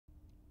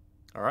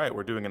All right,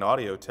 we're doing an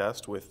audio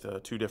test with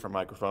two different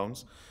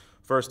microphones.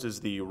 First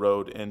is the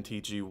Rode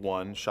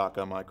NTG-1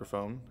 shotgun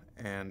microphone,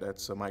 and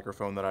that's a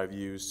microphone that I've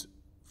used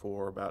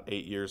for about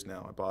 8 years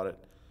now. I bought it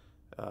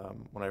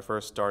when I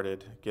first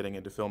started getting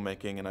into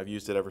filmmaking, and I've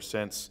used it ever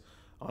since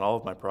on all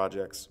of my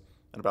projects.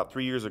 And about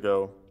 3 years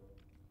ago,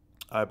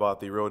 I bought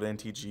the Rode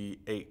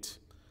NTG-8,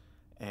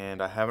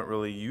 and I haven't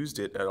really used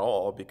it at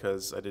all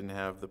because I didn't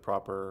have the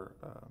proper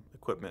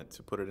equipment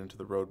to put it into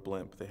the Rode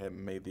blimp. They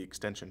hadn't made the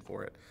extension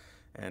for it.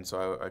 And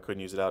so I couldn't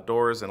use it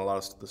outdoors, and a lot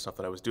of the stuff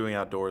that I was doing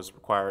outdoors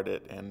required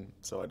it, and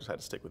so I just had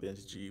to stick with the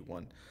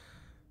NTG-1.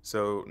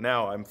 So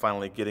now I'm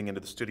finally getting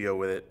into the studio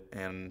with it,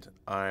 and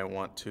I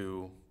want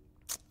to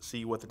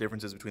see what the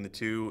difference is between the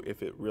two,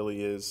 if it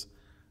really is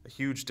a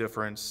huge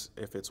difference,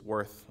 if it's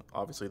worth,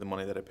 obviously, the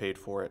money that I paid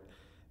for it,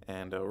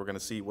 and we're going to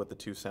see what the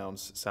two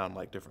sounds sound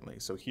like differently.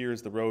 So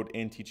here's the Rode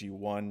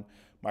NTG-1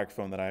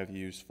 microphone that I've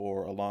used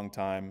for a long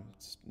time.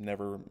 It's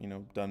never,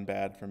 done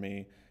bad for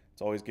me.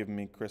 It's always given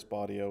me crisp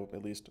audio,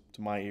 at least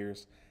to my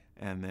ears.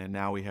 And then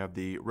now we have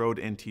the Rode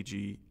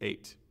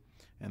NTG-8.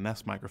 And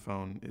this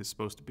microphone is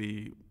supposed to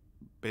be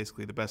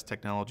basically the best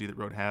technology that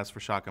Rode has for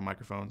shotgun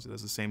microphones. It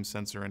has the same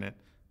sensor in it,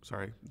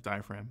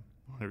 diaphragm,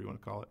 whatever you want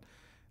to call it,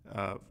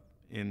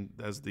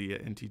 as the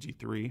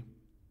NTG-3.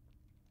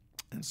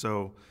 And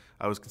so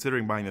I was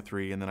considering buying the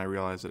 3, and then I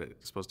realized that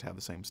it's supposed to have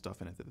the same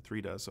stuff in it that the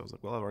 3 does. So I was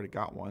like, well, I've already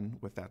got one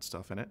with that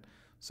stuff in it.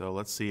 So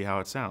let's see how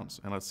it sounds,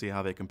 and let's see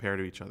how they compare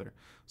to each other.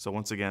 So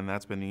once again,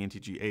 that's been the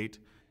NTG-8.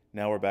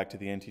 Now we're back to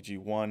the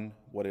NTG-1,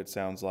 what it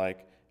sounds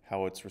like,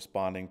 how it's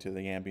responding to the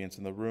ambience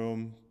in the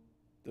room,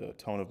 the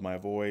tone of my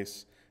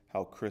voice,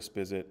 how crisp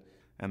is it.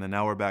 And then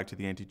now we're back to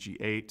the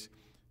NTG-8,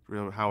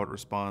 how it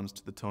responds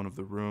to the tone of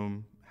the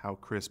room, how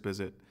crisp is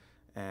it.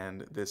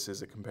 And this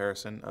is a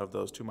comparison of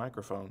those two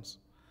microphones.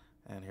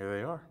 And here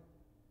they are.